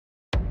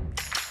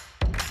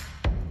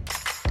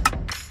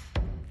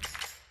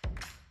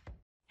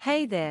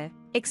Hey there,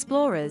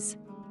 explorers!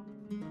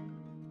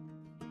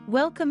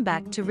 Welcome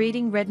back to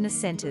Reading Readiness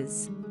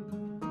Centers,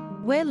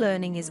 where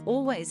learning is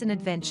always an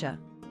adventure.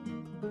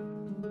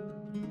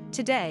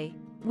 Today,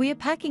 we are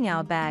packing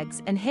our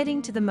bags and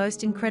heading to the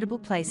most incredible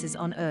places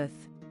on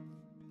Earth.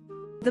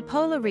 The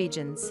polar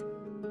regions.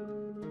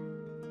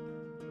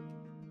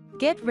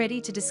 Get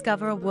ready to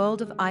discover a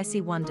world of icy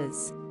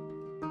wonders,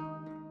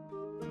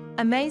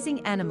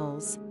 amazing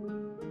animals,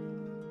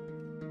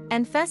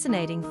 and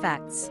fascinating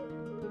facts.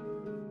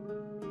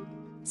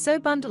 So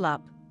bundle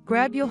up,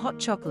 grab your hot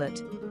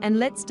chocolate, and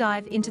let's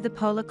dive into the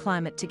polar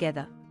climate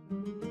together.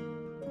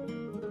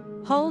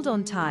 Hold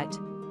on tight,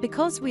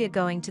 because we are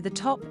going to the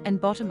top and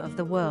bottom of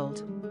the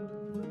world.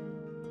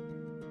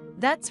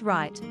 That's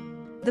right.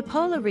 The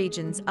polar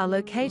regions are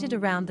located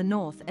around the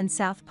North and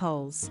South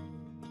Poles,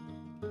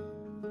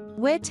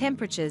 where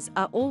temperatures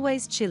are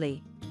always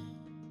chilly.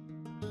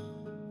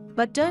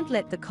 But don't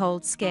let the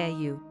cold scare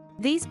you.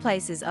 These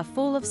places are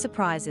full of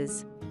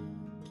surprises.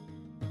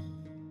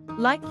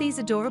 Like these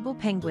adorable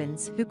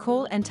penguins who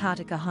call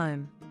Antarctica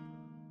home,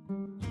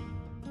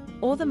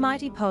 or the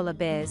mighty polar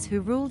bears who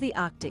rule the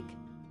Arctic.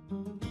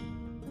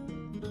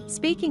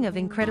 Speaking of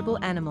incredible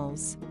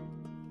animals,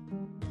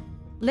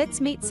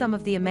 let's meet some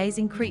of the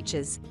amazing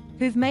creatures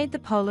who've made the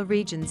polar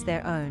regions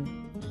their own.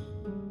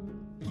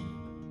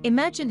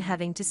 Imagine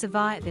having to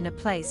survive in a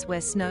place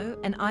where snow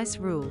and ice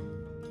rule.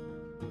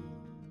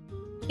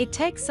 It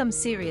takes some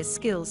serious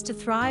skills to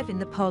thrive in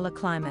the polar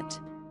climate.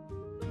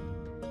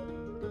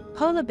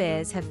 Polar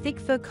bears have thick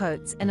fur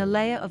coats and a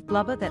layer of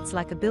blubber that's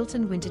like a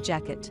built-in winter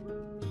jacket,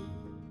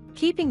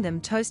 keeping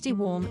them toasty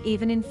warm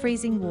even in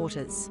freezing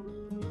waters.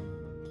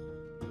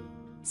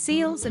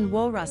 Seals and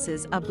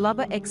walruses are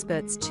blubber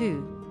experts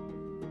too,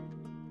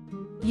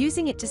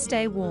 using it to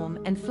stay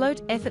warm and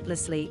float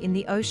effortlessly in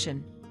the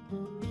ocean.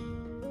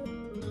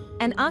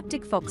 And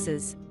Arctic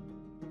foxes.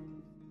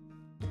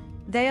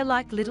 They are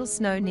like little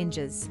snow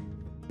ninjas,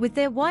 with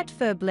their white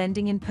fur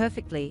blending in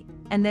perfectly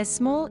and their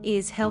small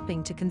ears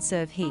helping to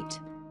conserve heat.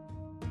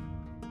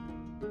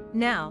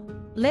 Now,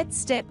 let's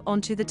step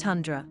onto the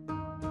tundra,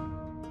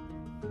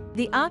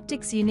 the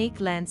Arctic's unique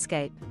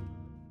landscape.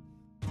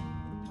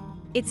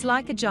 It's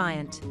like a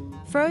giant,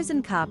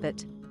 frozen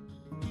carpet,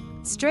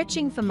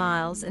 stretching for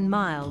miles and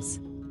miles.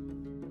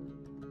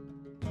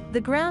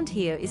 The ground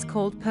here is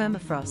called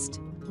permafrost,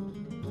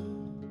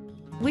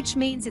 which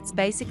means it's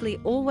basically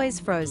always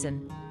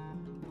frozen.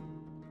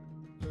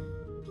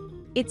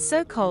 It's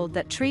so cold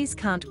that trees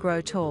can't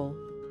grow tall.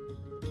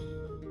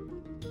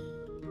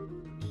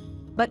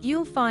 But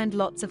you'll find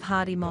lots of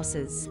hardy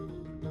mosses,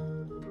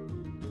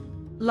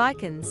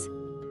 lichens,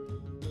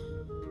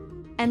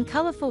 and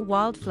colorful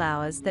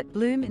wildflowers that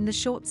bloom in the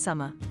short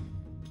summer.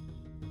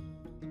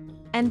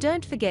 And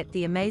don't forget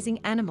the amazing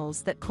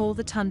animals that call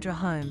the tundra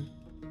home,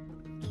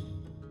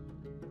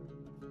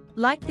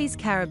 like these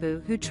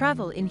caribou who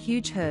travel in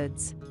huge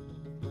herds,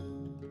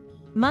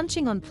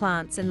 munching on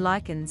plants and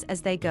lichens as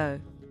they go.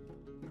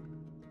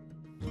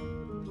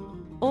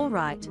 All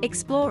right,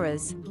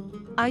 explorers,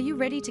 are you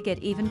ready to get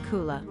even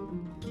cooler?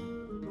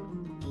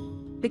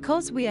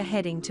 Because we are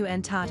heading to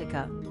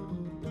Antarctica,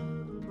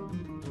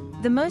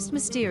 the most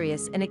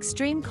mysterious and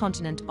extreme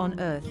continent on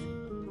Earth.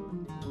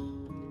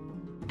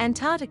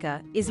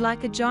 Antarctica is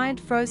like a giant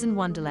frozen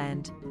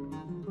wonderland,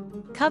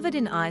 covered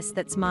in ice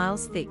that's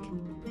miles thick.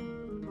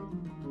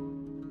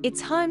 It's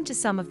home to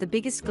some of the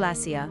biggest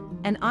glacier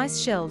and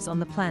ice shelves on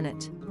the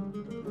planet,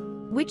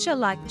 which are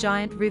like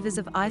giant rivers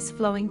of ice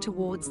flowing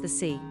towards the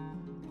sea.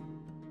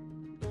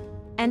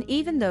 And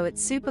even though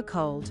it's super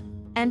cold,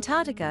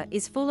 Antarctica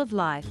is full of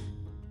life.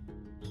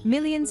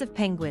 Millions of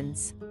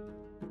penguins,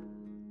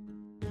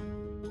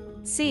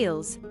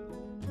 seals,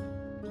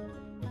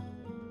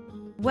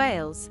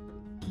 whales,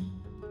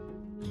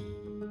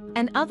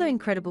 and other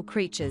incredible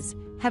creatures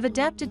have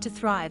adapted to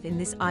thrive in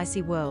this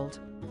icy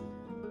world.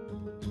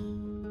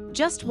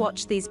 Just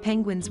watch these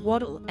penguins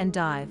waddle and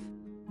dive.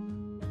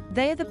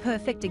 They are the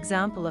perfect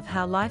example of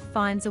how life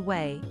finds a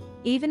way,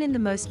 even in the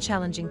most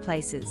challenging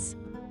places.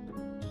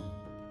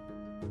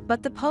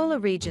 But the polar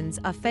regions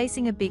are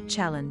facing a big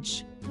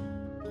challenge: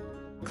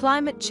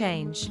 climate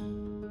change.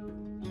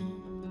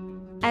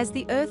 As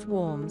the Earth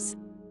warms,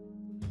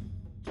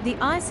 the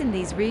ice in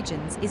these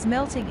regions is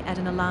melting at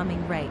an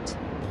alarming rate.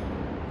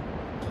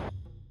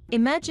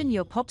 Imagine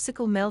your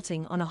popsicle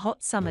melting on a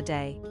hot summer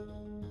day.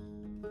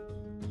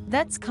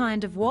 That's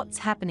kind of what's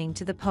happening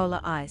to the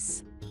polar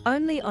ice,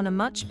 only on a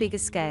much bigger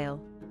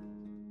scale.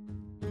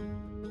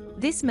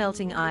 This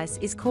melting ice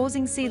is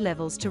causing sea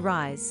levels to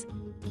rise,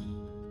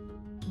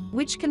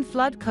 which can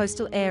flood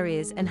coastal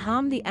areas and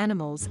harm the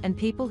animals and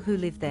people who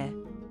live there.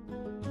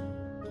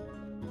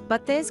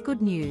 But there's good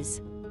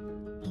news.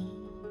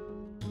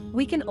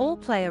 We can all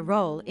play a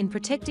role in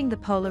protecting the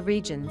polar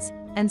regions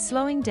and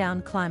slowing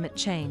down climate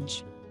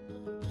change.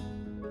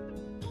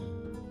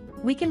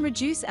 We can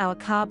reduce our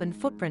carbon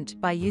footprint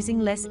by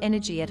using less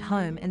energy at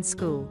home and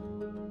school,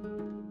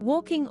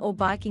 walking or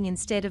biking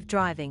instead of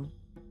driving,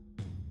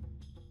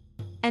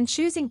 and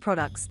choosing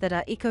products that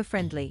are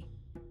eco-friendly.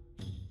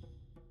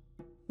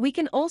 We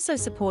can also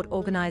support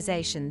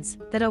organizations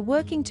that are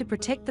working to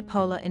protect the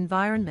polar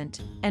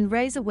environment and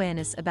raise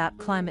awareness about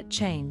climate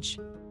change.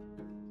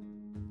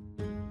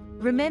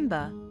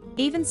 Remember,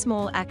 even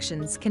small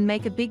actions can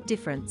make a big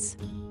difference.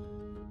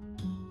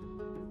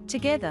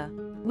 Together,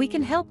 we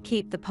can help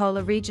keep the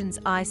polar regions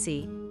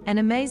icy and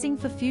amazing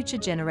for future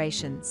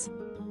generations.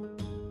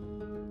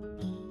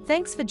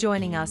 Thanks for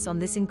joining us on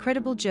this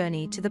incredible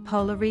journey to the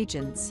polar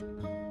regions.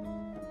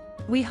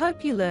 We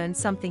hope you learned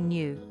something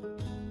new,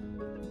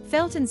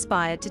 felt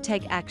inspired to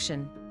take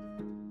action,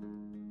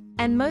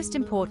 and most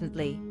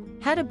importantly,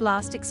 had a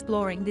blast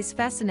exploring this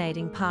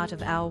fascinating part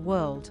of our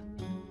world.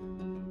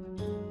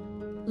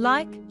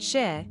 Like,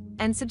 share,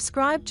 and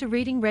subscribe to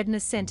Reading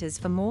Readiness Centers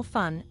for more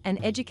fun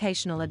and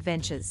educational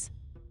adventures.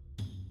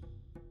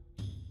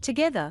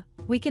 Together,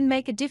 we can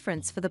make a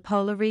difference for the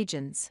polar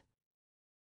regions.